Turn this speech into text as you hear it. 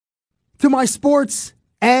To my sports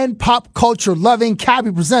and pop culture loving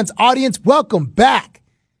Cabby Presents audience, welcome back.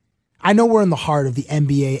 I know we're in the heart of the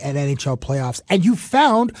NBA and NHL playoffs, and you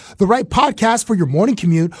found the right podcast for your morning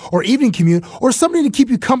commute or evening commute or something to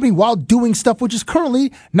keep you company while doing stuff which is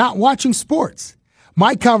currently not watching sports.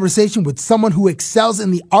 My conversation with someone who excels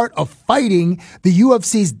in the art of fighting, the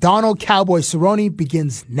UFC's Donald Cowboy Cerrone,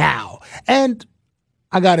 begins now. And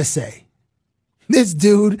I gotta say, this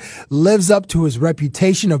dude lives up to his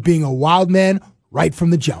reputation of being a wild man right from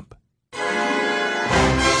the jump.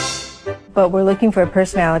 But we're looking for a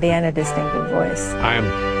personality and a distinctive voice. I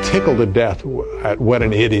am tickled to death at what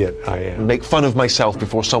an idiot I am. Make fun of myself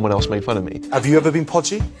before someone else made fun of me. Have you ever been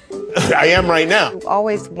podgy? I am right now. You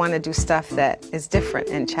always want to do stuff that is different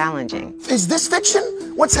and challenging. Is this fiction?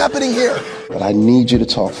 What's happening here? But I need you to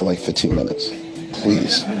talk for like 15 minutes,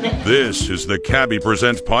 please. This is the Cabby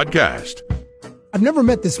Presents podcast. I've never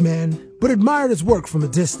met this man, but admired his work from a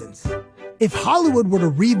distance. If Hollywood were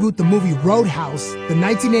to reboot the movie Roadhouse, the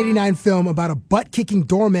 1989 film about a butt-kicking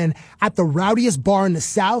doorman at the rowdiest bar in the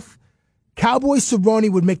South, Cowboy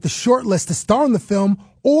Cerrone would make the short list to star in the film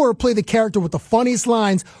or play the character with the funniest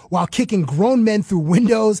lines while kicking grown men through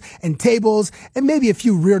windows and tables and maybe a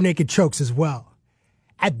few rear-naked chokes as well.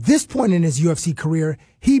 At this point in his UFC career,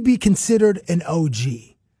 he'd be considered an OG.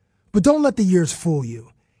 But don't let the years fool you.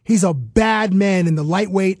 He's a bad man in the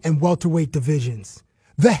lightweight and welterweight divisions.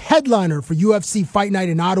 The headliner for UFC Fight Night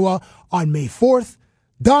in Ottawa on May 4th,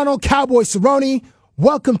 Donald Cowboy Cerrone.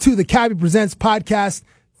 Welcome to the Cabby Presents podcast.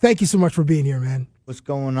 Thank you so much for being here, man. What's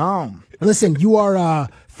going on? Listen, you are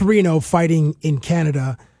 3-0 fighting in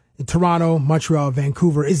Canada, in Toronto, Montreal,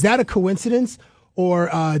 Vancouver. Is that a coincidence, or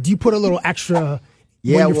do you put a little extra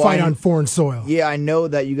when you fight on foreign soil? Yeah, I know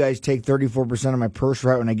that you guys take 34% of my purse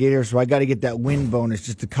right when I get here, so I got to get that win bonus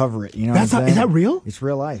just to cover it. You know, is that real? It's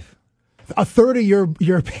real life. A third of your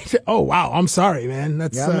paycheck. Oh wow, I'm sorry, man. I'm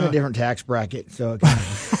in a different tax bracket, so the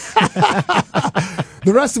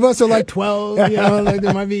rest of us are like 12. You know, like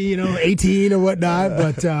there might be 18 or whatnot.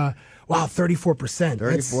 But wow, 34%.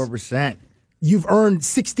 34%. You've earned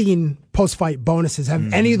 16 post-fight bonuses.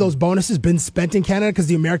 Have any of those bonuses been spent in Canada because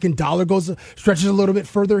the American dollar stretches a little bit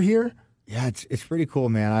further here? Yeah, it's pretty cool,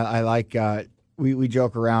 man. I like we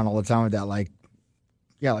joke around all the time with that, like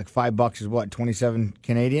 $5 is what, 27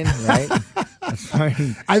 Canadian, right? That's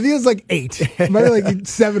fine. I think it's like 8, maybe like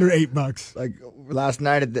 $7 or $8. Like last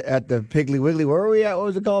night at the Piggly Wiggly, where were we at? What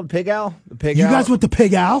was it called? Pig Owl? The Pig You Owl? guys went to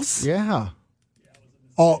Pig Owl's? Yeah.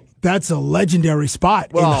 Oh, that's a legendary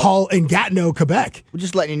spot in Gatineau, Quebec. We're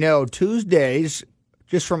just letting you know, Tuesdays,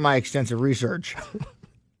 just from my extensive research,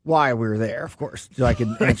 why we were there, of course, so I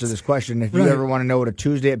can answer this question. If you ever want to know what a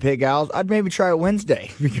Tuesday at Pig Owl's, I'd maybe try a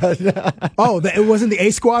Wednesday because. It wasn't the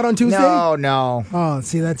A Squad on Tuesday? No. Oh,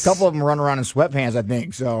 see, that's a couple of them run around in sweatpants, I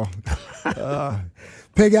think. So,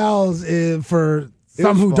 Pig Owl's for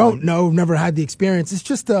some who don't know, never had the experience. It's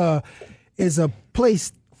just is a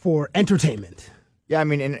place for entertainment. Yeah, I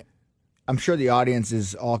mean, and I'm sure the audience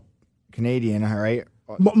is all Canadian, all right?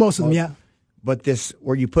 Most of them, yeah. But this,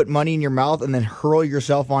 where you put money in your mouth and then hurl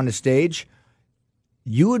yourself onto stage,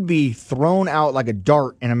 you would be thrown out like a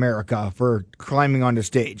dart in America for climbing onto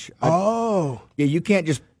stage. Yeah, you can't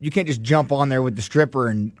just jump on there with the stripper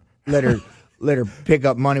and let her pick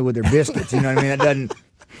up money with her biscuits. You know what I mean?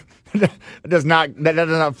 That does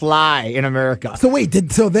not fly in America. So wait,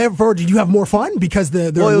 therefore did you have more fun because there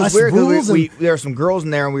are less rules? There were some girls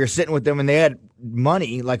in there and we were sitting with them and they had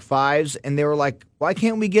money, like fives, and they were like, why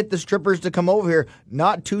can't we get the strippers to come over here?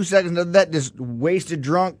 Not 2 seconds of that, this wasted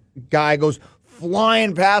drunk guy goes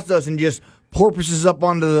flying past us and just porpoises up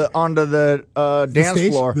onto the dance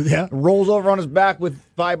floor, rolls over on his back with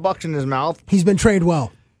 $5 in his mouth. He's been trained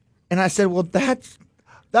well. And I said, well, that's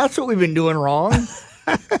what we've been doing wrong.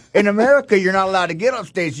 In America, you're not allowed to get up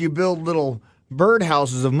stage. You build little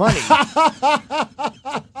birdhouses of money.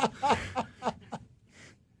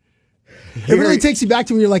 It really takes you back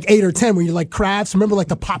to when you're like 8 or 10, when you're like crafts. Remember, like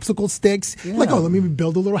the popsicle sticks? Yeah. Like, let me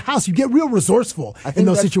build a little house. You get real resourcul in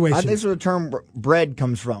those situations. I think that's where the term bread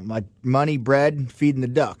comes from. Like money, bread, feeding the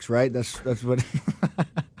ducks, right? That's what.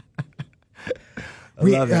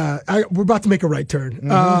 We're about to make a right turn.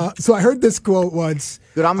 So I heard this quote once.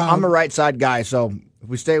 Good, I'm a right side guy, so if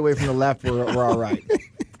we stay away from the left, we're all right.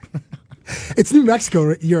 It's New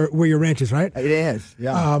Mexico, where your ranch is, right? It is,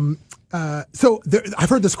 yeah. I've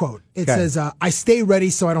heard this quote. It says, I stay ready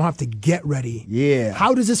so I don't have to get ready. Yeah.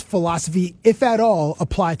 How does this philosophy, if at all,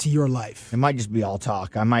 apply to your life? It might just be all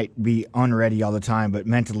talk. I might be unready all the time, but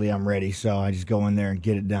mentally I'm ready, so I just go in there and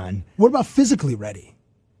get it done. What about physically ready?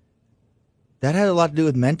 That had a lot to do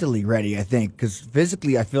with mentally ready, I think, because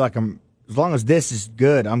physically I feel like as long as this is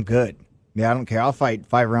good, I'm good. Yeah, I don't care. I'll fight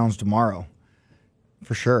 5 rounds tomorrow.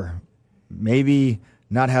 For sure. Maybe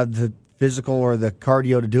not have the physical or the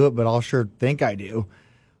cardio to do it, but I'll sure think I do.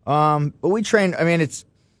 But we train, I mean, there's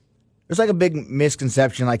like a big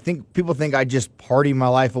misconception. People think I just party my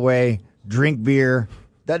life away, drink beer.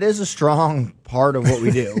 That is a strong part of what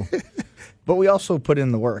we do. But we also put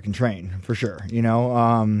in the work and train, for sure. You know,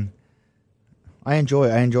 I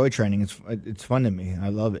enjoy training. It's fun to me. I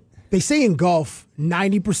love it. They say in golf,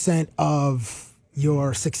 90% of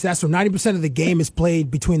your success or 90% of the game is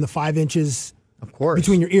played between the 5 inches, of course,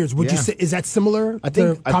 between your ears. Would you say, is that similar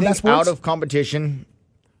to combat sports? Out of competition,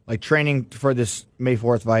 like training for this May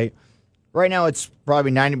 4th fight, right now it's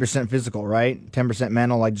probably 90% physical, right? 10%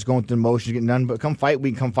 mental, like just going through the motions, getting done. But come fight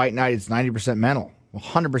week, come fight night, it's 90% mental,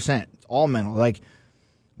 100%. It's all mental. Like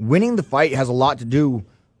winning the fight has a lot to do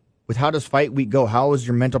with how does fight week go? How is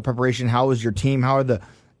your mental preparation? How is your team? How are the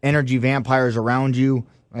energy vampires around you?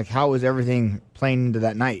 Like how is everything playing into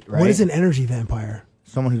that night, right? What is an energy vampire?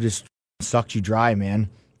 Someone who just sucks you dry, man.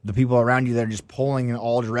 The people around you that are just pulling in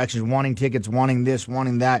all directions, wanting tickets, wanting this,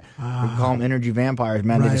 wanting that. We call them energy vampires,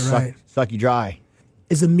 man. They just suck you dry.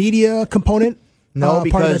 Is the media component part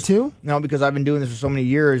of that too? No, because I've been doing this for so many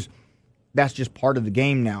years. That's just part of the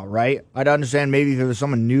game now, right? I'd understand maybe if there was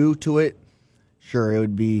someone new to it, sure,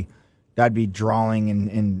 that'd be drawing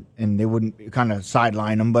and they wouldn't kind of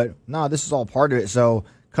sideline them. But no, this is all part of it. So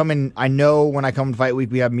I know when I come to fight week,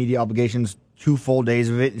 we have media obligations, 2 full days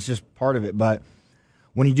of it. It's just part of it. But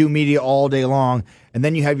when you do media all day long, and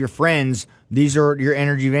then you have your friends, these are your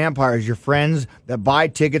energy vampires, your friends that buy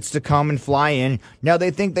tickets to come and fly in. Now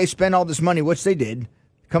they think they spend all this money, which they did,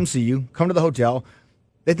 come see you, come to the hotel.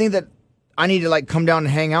 They think that I need to like come down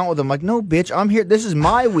and hang out with them. Like, no, bitch, I'm here. This is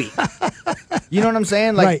my week. You know what I'm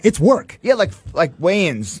saying? Like, right, it's work. Yeah, like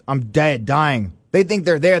weigh-ins. I'm dead, dying. They think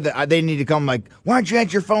they're there, that they need to come. Like, why don't you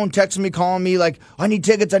answer your phone, texting me, calling me? Like, I need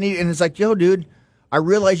tickets. And it's like, yo, dude, I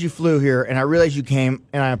realize you flew here, and I realize you came,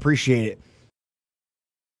 and I appreciate it.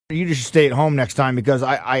 You just stay at home next time because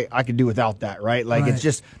I could do without that, right? Like, It's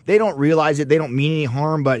just, they don't realize it. They don't mean any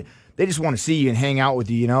harm, but they just want to see you and hang out with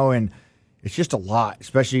you, you know? And it's just a lot,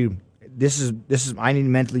 especially this is I need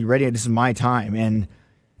mentally ready. This is my time, and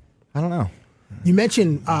I don't know. You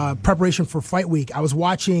mentioned preparation for fight week. I was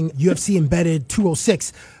watching UFC Embedded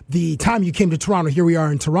 206 the time you came to Toronto. Here we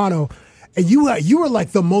are in Toronto. And you were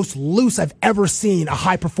like the most loose I've ever seen a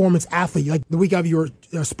high-performance athlete. Like the week of you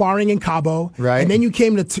were sparring in Cabo. Right. And then you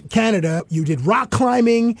came to Canada. You did rock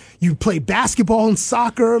climbing. You played basketball and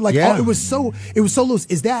soccer. Like it was so loose.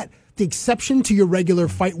 Is that the exception to your regular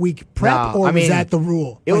fight week prep, or was that the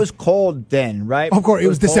rule? It was cold then, right? Of course, it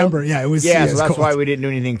was December. Yeah, it was. Yeah, so that's cold. Why we didn't do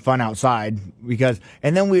anything fun outside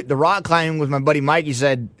and then the rock climbing was my buddy Mike. He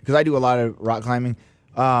said, because I do a lot of rock climbing,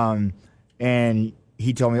 and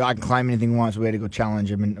he told me I can climb anything once. We had to go challenge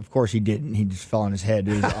him, and of course he didn't. He just fell on his head.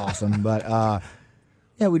 It was awesome, but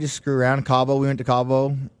we just screw around. Cabo, we went to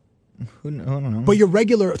Cabo. I don't know. But your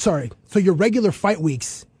regular fight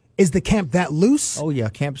weeks. Is the camp that loose? Oh, yeah,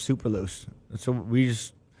 camp's super loose. So we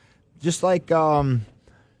just like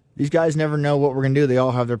these guys never know what we're going to do. They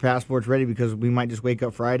all have their passports ready because we might just wake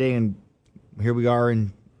up Friday and here we are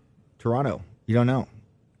in Toronto. You don't know.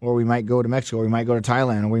 Or we might go to Mexico, or we might go to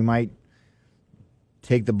Thailand, or we might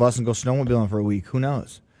take the bus and go snowmobiling for a week. Who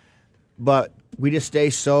knows? But we just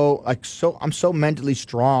stay I'm so mentally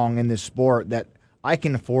strong in this sport that I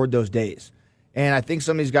can afford those days. And I think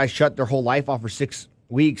some of these guys shut their whole life off for 6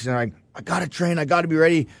 weeks, and I gotta train, I gotta be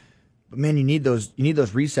ready. But man, you need those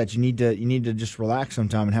resets. You need to just relax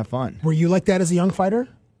sometime and have fun. Were you like that as a young fighter?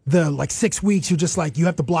 The 6 weeks, you're just like you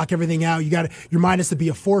have to block everything out. Your mind has to be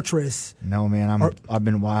a fortress. No, man, I've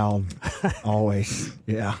been wild always.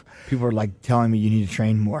 Yeah, people are like telling me you need to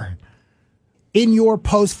train more. In your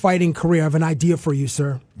post-fighting career, I have an idea for you,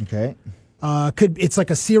 sir. Okay. It's like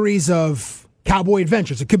a series of Cowboy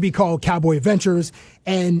Adventures. It could be called Cowboy Adventures.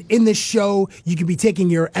 And in this show, you could be taking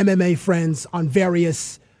your MMA friends on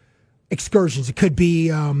various excursions. It could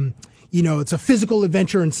be, it's a physical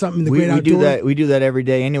adventure and something in the great outdoors. We do that every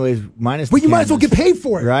day anyways, minus But you might as well get paid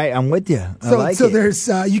for it. Right, I'm with you. So there's,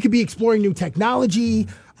 you could be exploring new technology.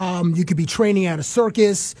 You could be training at a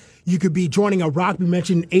circus. You could be joining we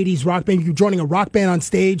mentioned 80s rock band. You could be joining a rock band on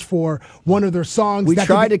stage for one of their songs. We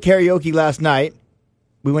tried to karaoke last night.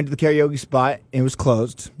 We went to the karaoke spot, and it was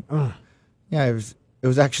closed. Yeah, it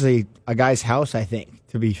was actually a guy's house, I think,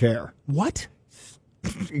 to be fair. What?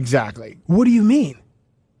 Exactly. What do you mean?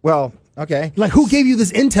 Well, okay. Like, who gave you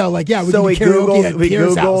this intel? Like, yeah, we can do karaoke at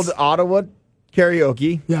Pierre's house. Googled Ottawa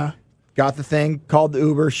karaoke. Yeah. Got the thing, called the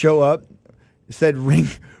Uber, show up, said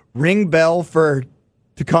ring bell to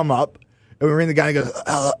come up. And we ring the guy and he goes,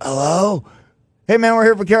 hello? Hey, man, we're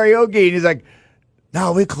here for karaoke. And he's like,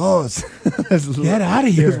 no, we close. Get out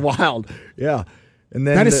of here. It was wild. Yeah. And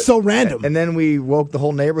then that is so random. And then we woke the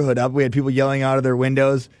whole neighborhood up. We had people yelling out of their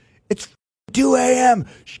windows, it's 2 a.m.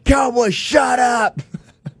 Cowboy, shut up.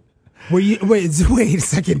 Wait a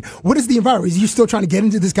second. What is the environment? Are you still trying to get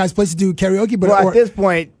into this guy's place to do karaoke? But at this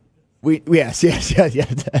point, yes.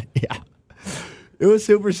 Yeah. It was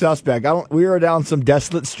super suspect. We were down some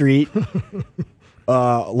desolate street,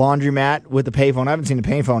 laundromat with a payphone. I haven't seen a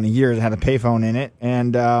payphone in years. It had a payphone in it,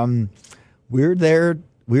 and we were there.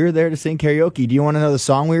 We were there to sing karaoke. Do you want to know the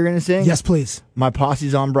song we were going to sing? Yes, please. My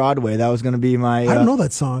Posse's on Broadway. That was going to be my. I don't know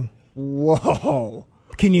that song. Whoa.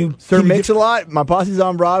 Can you Sir Mix-a-Lot? My Posse's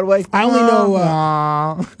on Broadway. I only know.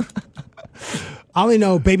 I only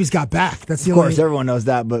know "Baby's Got Back." That's the of course only. Everyone knows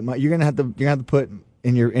that, but you're gonna have to put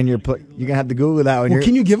in your you're gonna have to Google that. Well,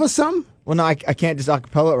 can you give us some? Well, no, I can't just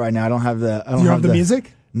acapella it right now. I don't have the. You don't have the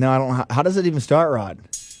music? No, I don't. How does it even start, Rod?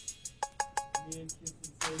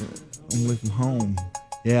 I'm away from home.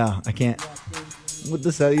 Yeah, I can't. With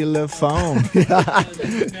the cellular phone.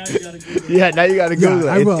 Yeah, now you got to Google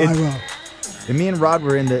it. I will. And me and Rod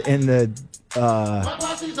were in the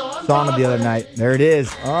sauna the other night. There it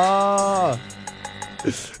is. Oh,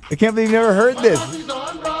 I can't believe you've never heard this.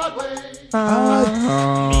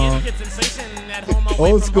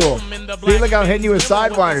 Old school. See, look, I'm hitting you with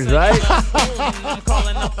sidewinders, right?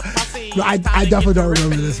 I definitely don't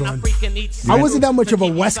remember this one. I wasn't that much of a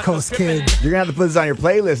West Coast kid. You're gonna have to put this on your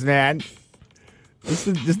playlist, man. This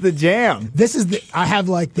is the jam. This is the. I have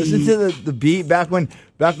like the. Listen to the beat back when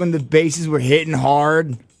the basses were hitting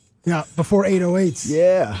hard. Yeah, before 808s.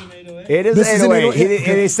 Yeah, it is 808.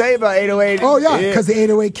 They say about 808. Oh yeah, because the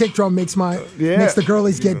 808 kick drum makes the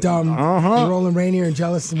girlies get rolling rainier and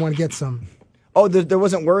jealous and want to get some. Oh, there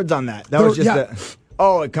wasn't words on that. That was just the.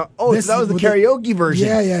 Oh, that was the karaoke version.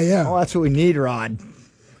 Yeah. Oh, that's what we need, Rod.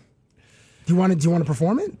 Do you want to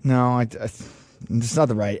perform it? No, it's not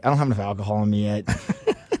the right. I don't have enough alcohol in me yet.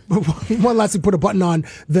 One last thing, put a button on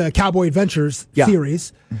the Cowboy Adventures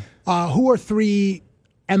theories. Who are 3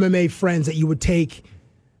 MMA friends that you would take,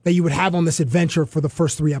 that you would have on this adventure for the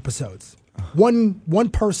first 3 episodes? One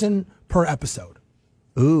person per episode.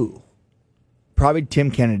 Ooh, probably Tim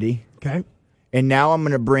Kennedy. Okay. And now I'm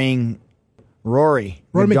going to bring Rory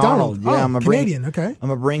McDonald. Yeah, I'm Canadian. Okay. I'm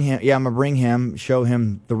going to bring him. Yeah, I'm going to bring him. Show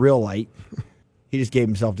him the real light. He just gave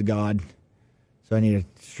himself to God, so I need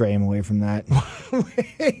to stray him away from that.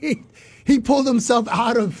 Wait, he pulled himself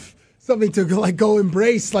out of something to go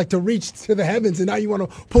embrace, to reach to the heavens, and now you want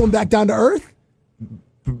to pull him back down to earth?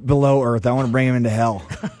 Below earth. I want to bring him into hell.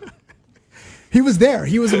 He was there.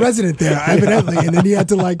 He was a resident there, evidently, and then he had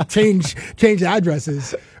to change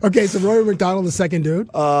addresses. Okay, so Rory McDonald, the second dude,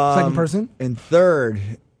 second person, and third,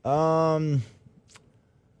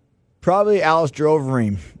 probably Alistair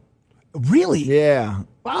Overeem. Really? Yeah.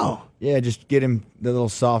 Wow. Yeah, just get him the little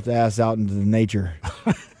soft ass out into the nature.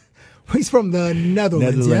 He's from the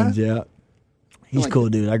Netherlands. Yeah. He's cool,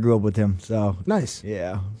 dude. I grew up with him, so nice.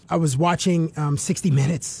 Yeah. I was watching 60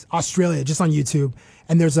 Minutes Australia just on YouTube,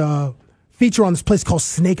 and there's a feature on this place called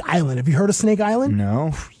Snake Island. Have you heard of Snake Island?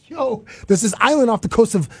 No. Yo, there's this island off the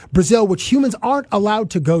coast of Brazil which humans aren't allowed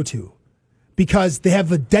to go to because they have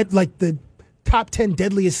the top 10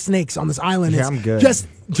 deadliest snakes on this island. Yeah, it's I'm good. Just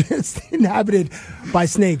inhabited by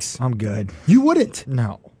snakes. I'm good. You wouldn't?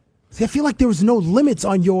 No. See, I feel like there was no limits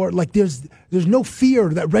on your there's no fear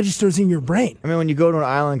that registers in your brain. I mean, when you go to an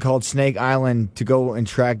island called Snake Island to go and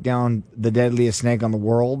track down the deadliest snake on the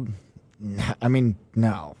world, I mean,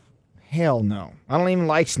 no. Hell no. I don't even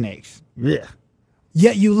like snakes. Yeah.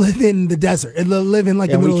 Yet you live in the desert. And live in the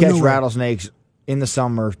middle of nowhere. We catch rattlesnakes in the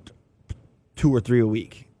summer 2 or 3 a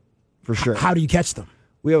week, for sure. How do you catch them?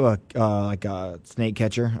 We have a snake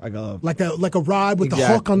catcher, like a rod with the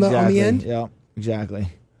hook on the end. Yeah, exactly.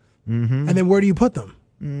 Mm-hmm. And then where do you put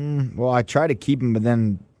them? Well, I try to keep them, but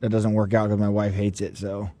then that doesn't work out because my wife hates it.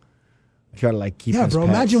 So I try to keep. Yeah, them as bro.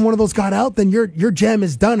 pets. Imagine one of those got out, then your gem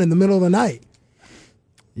is done in the middle of the night.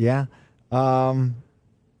 Yeah. Or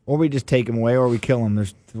we just take them away, or we kill them.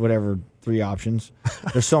 There's 3 options.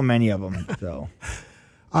 There's so many of them. So.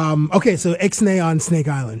 Okay, so Ixnay on Snake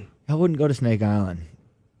Island. I wouldn't go to Snake Island.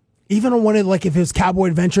 Even on one of if it was Cowboy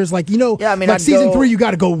Adventures, Yeah, I mean, season 3, you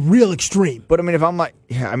got to go real extreme. But I mean,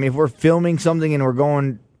 if we're filming something and we're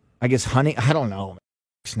going, I guess hunting. I don't know.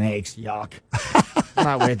 Snakes, yuck. I'm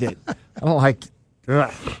not with it. I don't like.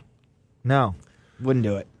 Ugh. No, wouldn't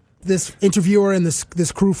do it. This interviewer and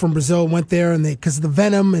this crew from Brazil went there, and because the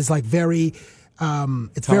venom is very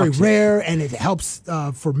It's very rare, and it helps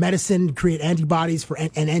for medicine, create antibodies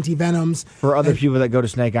and antivenoms. For other people that go to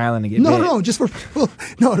Snake Island and get bit. No, just for people.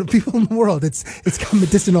 No, the people in the world. It's got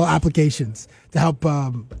medicinal applications to help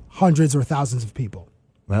hundreds or thousands of people.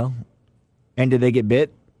 Well, and did they get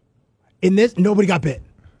bit? In this, nobody got bit.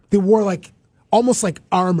 They wore almost like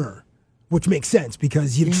armor, which makes sense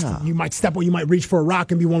because you might step or you might reach for a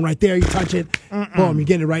rock and be one right there. You touch it, boom, you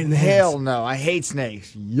get it right in the hands. Hell no, I hate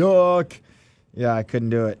snakes. Yuck. Yeah, I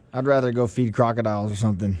couldn't do it. I'd rather go feed crocodiles or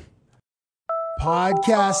something.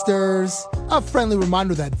 Podcasters, a friendly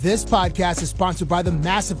reminder that this podcast is sponsored by the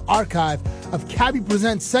massive archive of Cabby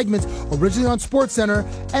Presents segments originally on SportsCenter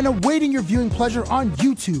and awaiting your viewing pleasure on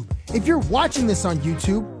YouTube. If you're watching this on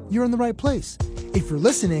YouTube, you're in the right place. If you're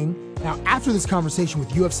listening, now after this conversation with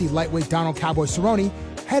UFC lightweight Donald Cowboy Cerrone,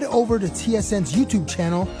 head over to TSN's YouTube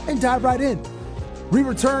channel and dive right in. We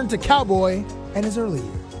return to Cowboy and his early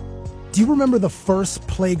years. Do you remember the first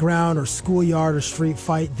playground or schoolyard or street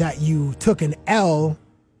fight that you took an L,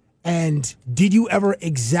 and did you ever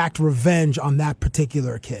exact revenge on that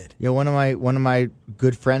particular kid? Yeah, one of my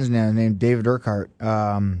good friends now named David Urquhart.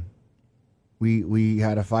 We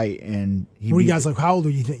had a fight, and were you guys how old do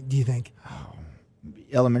you think?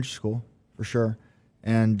 Elementary school for sure,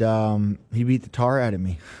 and he beat the tar out of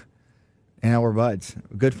me. And now we're buds.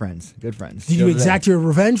 Good friends. Did you exact your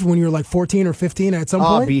revenge when you were 14 or 15 at some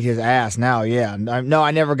point? I'll beat his ass now, yeah. No, I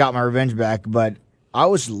never got my revenge back, but I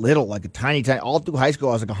was little, a tiny. All through high school,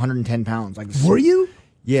 I was 110 pounds. Were you?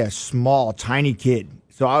 Yeah, small, tiny kid.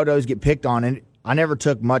 So I would always get picked on, and I never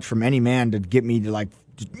took much from any man to get me to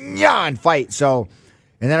and fight. So,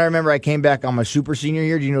 and then I remember I came back on my super senior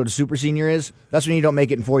year. Do you know what a super senior is? That's when you don't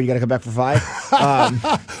make it in 4, you got to come back for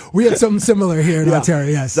 5. We had something similar here in Ontario,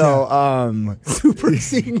 yes. So, super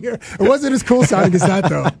senior. It wasn't as cool sounding as that,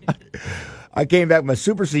 though. I came back my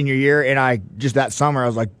super senior year, and that summer, I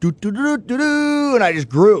was like, do-do-do-do-do, and I just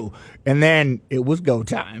grew. And then it was go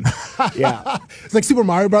time. Yeah. It's like Super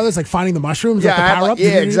Mario Brothers, finding the mushrooms. Yeah,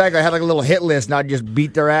 exactly. I had a little hit list, and I'd just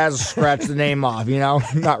beat their ass, scratch the name off,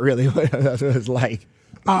 Not really. That's what it was like.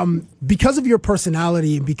 Because of your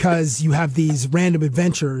personality and because you have these random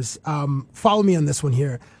adventures, follow me on this one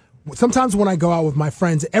here. Sometimes when I go out with my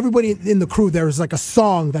friends, everybody in the crew, there's a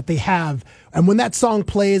song that they have. And when that song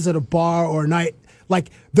plays at a bar or a night,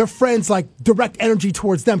 their friends direct energy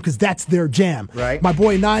towards them because that's their jam. Right. My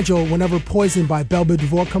boy Nigel, whenever Poison by Belle Biv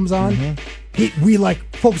DeVoe comes on, we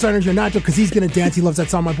focus our energy on Nigel because he's going to dance. He loves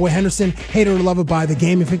that song. My boy Henderson, Hate It or Love It by The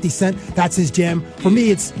Game and 50 Cent. That's his jam. For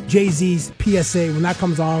me, it's Jay-Z's PSA. When that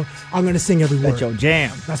comes on, I'm going to sing every word. That's your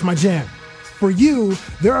jam. That's my jam. For you,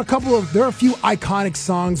 there are a few iconic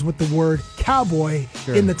songs with the word cowboy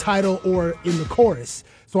in the title or in the chorus.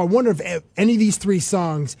 So I wonder if any of these 3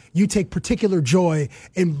 songs you take particular joy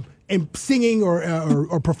in singing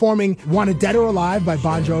or performing. Wanted Dead or Alive by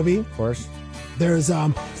Bon Jovi. Of course. There's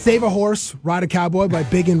Save a Horse, Ride a Cowboy by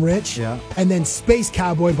Big and Rich. Yeah. And then Space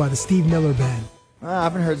Cowboy by the Steve Miller Band. I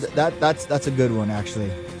haven't heard that. That's a good one,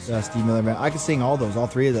 actually. Steve Miller Band. I could sing all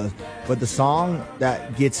 3 of those. But the song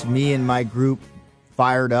that gets me and my group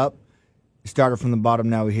fired up, Started From the Bottom,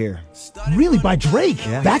 Now We're Here. Really? By Drake?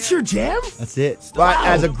 Yeah. That's your jam? That's it. But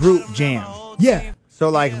as a group jam. Yeah.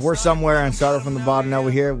 So we're somewhere and Started From the Bottom, Now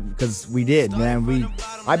We're Here because we did, man.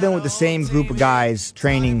 I've been with the same group of guys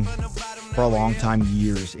training for a long time,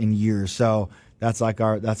 years and years. So that's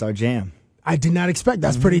our jam. I did not expect.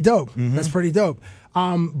 That's pretty dope. Mm-hmm. That's pretty dope.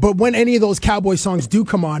 But when any of those cowboy songs do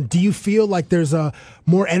come on, do you feel like there's a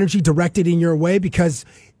more energy directed in your way? Because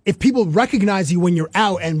if people recognize you when you're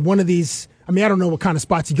out and one of these, I don't know what kind of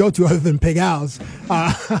spots you go to other than Pig Al's.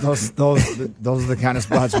 Those are the kind of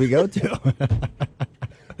spots we go to.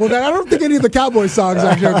 Well, I don't think any of the cowboy songs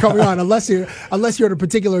actually are coming on unless you're at a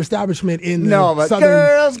particular establishment in but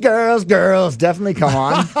southern. girls definitely come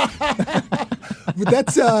on. But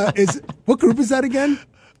that's what group is that again?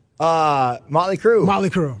 Motley Crue. Motley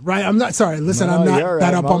Crue, right? I'm not sorry. Listen, I'm not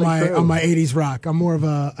that up on my 80s rock. I'm more of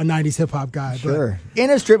a 90s hip hop guy. Sure. But. In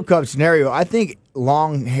a strip club scenario, I think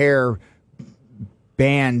long hair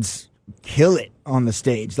bands kill it on the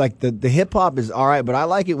stage. The hip hop is all right, but I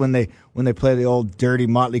like it when they play the old dirty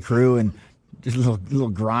Motley Crue and just a little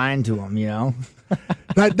grind to them,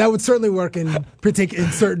 That would certainly work in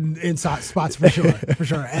certain spots for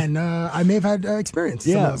sure. And I may have had experience.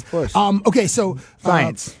 Yeah, of course. Okay, so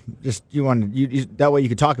science. Just you that way you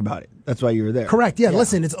could talk about it. That's why you were there. Correct. Yeah.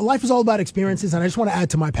 Listen, life is all about experiences, and I just want to add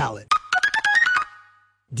to my palette.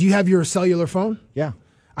 Do you have your cellular phone? Yeah.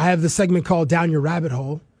 I have the segment called Down Your Rabbit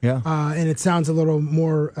Hole. Yeah. And it sounds a little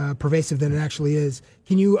more pervasive than it actually is.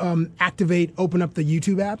 Can you open up the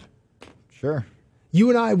YouTube app? Sure. you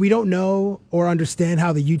and I, we don't know or understand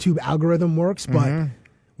how the YouTube algorithm works, but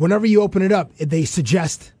whenever you open it up, they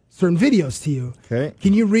suggest certain videos to you. Okay.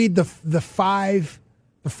 Can you read the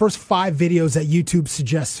first 5 videos that YouTube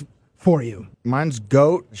suggests for you? Mine's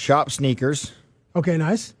Goat, shop sneakers. Okay,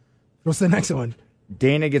 nice. What's the next one?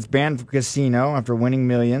 Dana gets banned from casino after winning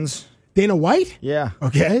millions. Dana White? Yeah.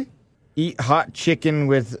 Okay. Eat hot chicken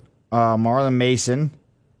with Marlon Mason.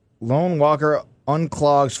 Lone Walker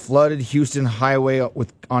unclogs flooded Houston highway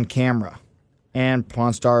on camera. And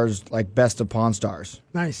Pawn Stars, like best of Pawn Stars.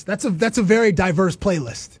 Nice. That's a very diverse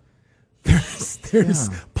playlist. There's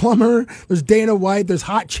Plumber, there's Dana White, there's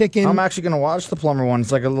hot chicken. I'm actually going to watch the Plumber one.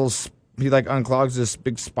 It's like a little, he like unclogs this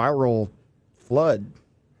big spiral flood.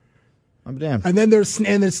 I'm damned. And then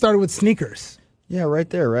it started with sneakers. Yeah, right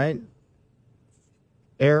there, right?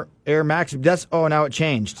 Air Max. Now it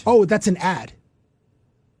changed. Oh, that's an ad.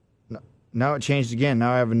 Now it changed again.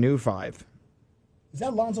 Now I have a new 5. Is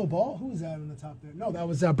that Lonzo Ball? Who is that on the top there? No, that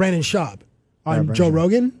was Brandon Schaub on Joe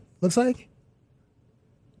Rogan, looks like.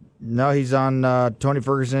 No, he's on Tony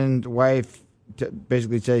Ferguson's wife.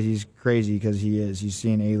 Basically says he's crazy because he is. He's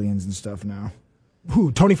seeing aliens and stuff now.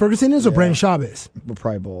 Who, Tony Ferguson is or Brandon Schaub is? Well,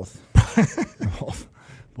 probably both.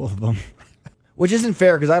 both of them. Which isn't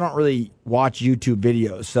fair because I don't really watch YouTube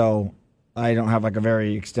videos, so I don't have like a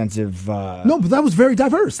very extensive. No, but that was very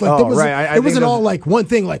diverse. Like, right. It wasn't all like one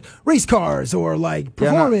thing, like race cars or like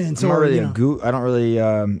performance. I'm not really or I don't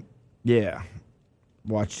really,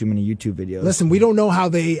 watch too many YouTube videos. Listen, we don't know how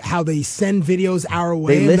they send videos our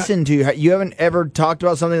way. They listen to you. You haven't ever talked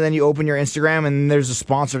about something, then you open your Instagram and there's a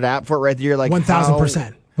sponsored app for it right there. You're like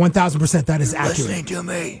 1,000%. 1,000%. That is accurate. Listening to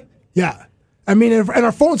me. Yeah, I mean, and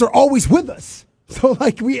our phones are always with us. So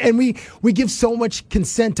like we give so much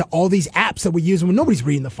consent to all these apps that we use when nobody's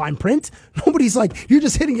reading the fine print. Nobody's like, you're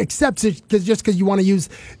just hitting accept because you want to use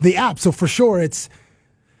the app. So for sure it's.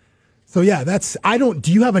 So yeah,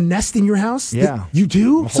 do you have a Nest in your house? Yeah. You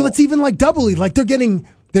do? So it's even like doubly, like they're getting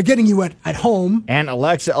you at home. And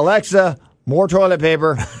Alexa, more toilet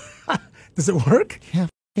paper. Does it work? Yeah,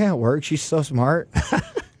 it works. She's so smart.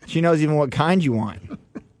 She knows even what kind you want.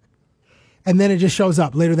 And then it just shows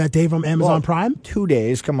up later that day from Amazon Prime? 2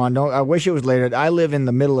 days. Come on. I wish it was later. I live in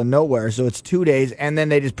the middle of nowhere, so it's 2 days, and then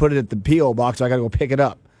they just put it at the P.O. box, so I got to go pick it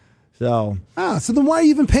up. So then why are you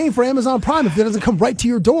even paying for Amazon Prime if it doesn't come right to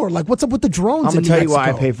your door? Like, what's up with the drones? I'm going to tell you why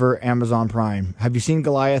I pay for Amazon Prime. Have you seen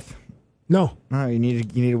Goliath? No. No, you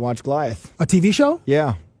need to watch Goliath. A TV show?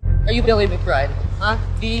 Yeah. Are you Billy McBride? Huh?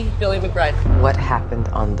 The Billy McBride. What happened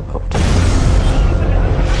on the boat?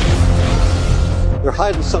 They're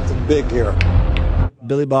hiding something big here.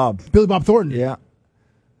 Billy Bob Thornton. Yeah.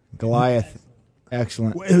 Goliath.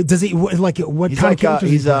 Excellent. Does he like what he's kind like of character?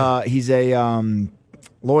 He's a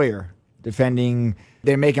lawyer defending.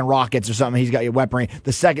 They're making rockets or something. He's got your weaponry.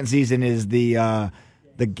 The second season is the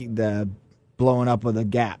blowing up of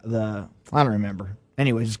the I don't remember.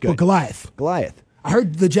 Anyways, it's good. Well, Goliath. Goliath. I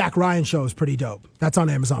heard the Jack Ryan show is pretty dope. That's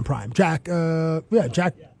on Amazon Prime. Jack Ryan.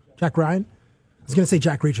 I was going to say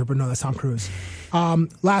Jack Reacher, but no, that's Tom Cruise.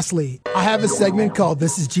 Lastly, I have a segment called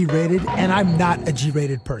This is G-Rated, and I'm not a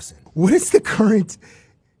G-Rated person. What is the current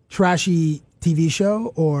trashy TV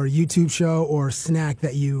show or YouTube show or snack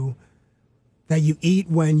that you eat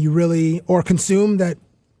when you really, or consume that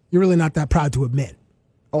you're really not that proud to admit?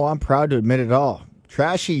 Oh, I'm proud to admit it all.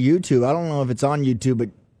 Trashy YouTube. I don't know if it's on YouTube, but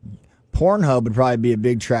Pornhub would probably be a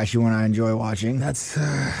big trashy one I enjoy watching. That's a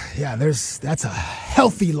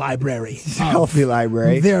healthy library. Healthy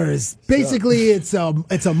library. There is basically it's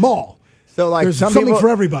a mall. So like there's something for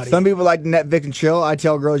everybody. Some people like Netflix and chill. I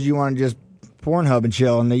tell girls you want to just Pornhub and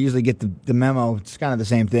chill, and they usually get the memo. It's kind of the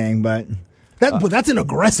same thing, but that's an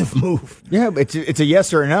aggressive move. Yeah, but it's a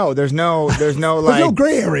yes or a no. There's no like there's no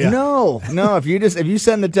gray area. No. If you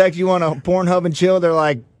send the text you want to Pornhub and chill, they're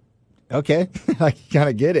like, okay, I kind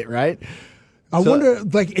of get it, right? I wonder,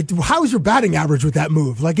 how is your batting average with that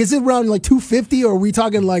move? Like, is it around like 250, or are we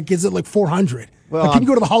talking is it like 400? Well, can you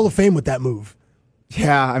go to the Hall of Fame with that move?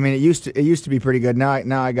 Yeah, I mean, it used to be pretty good. Now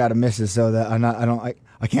I got to miss it, so that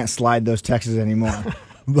I can't slide those texts anymore.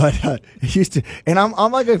 But it used to, and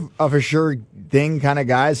I'm like a for sure thing kind of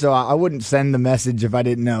guy, so I wouldn't send the message if I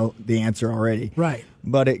didn't know the answer already. Right.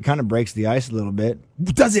 But it kind of breaks the ice a little bit.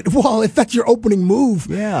 Does it? Well, if that's your opening move,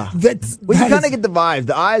 yeah. You kind of get the vibe.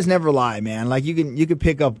 The eyes never lie, man. Like you can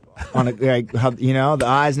pick up on it, like how, the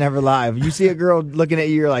eyes never lie. If you see a girl looking at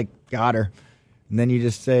you, you're like, got her, and then you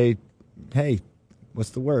just say, hey, what's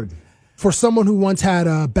the word? For someone who once had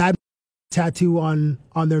a bad tattoo on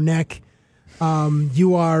their neck,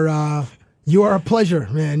 you are You are a pleasure,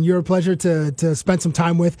 man. You're a pleasure to spend some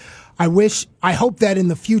time with. I hope that in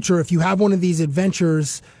the future, if you have one of these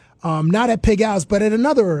adventures, not at Pig Al's, but at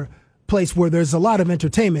another place where there's a lot of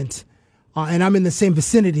entertainment, and I'm in the same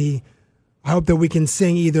vicinity, I hope that we can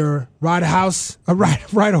sing either ride a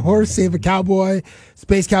horse, save a cowboy,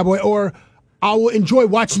 space cowboy, or I will enjoy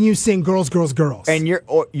watching you sing Girls, Girls, Girls. And you're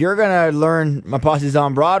going to learn My Posse's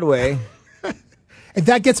on Broadway. If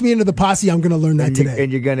that gets me into the posse, I'm going to learn that today.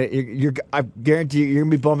 And I guarantee you're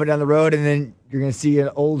going to be bumping down the road, and then you're going to see an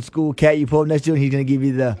old school cat you pull up next to, and he's going to give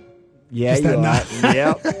you the, yeah, you are.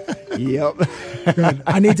 Yep. Good.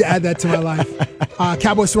 I need to add that to my life.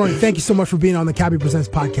 Cowboy Cerrone, thank you so much for being on the Cabby Presents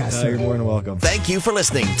podcast. You're more than welcome. Thank you for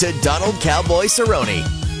listening to Donald Cowboy Cerrone.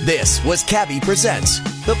 This was Cabby Presents,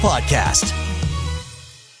 the podcast.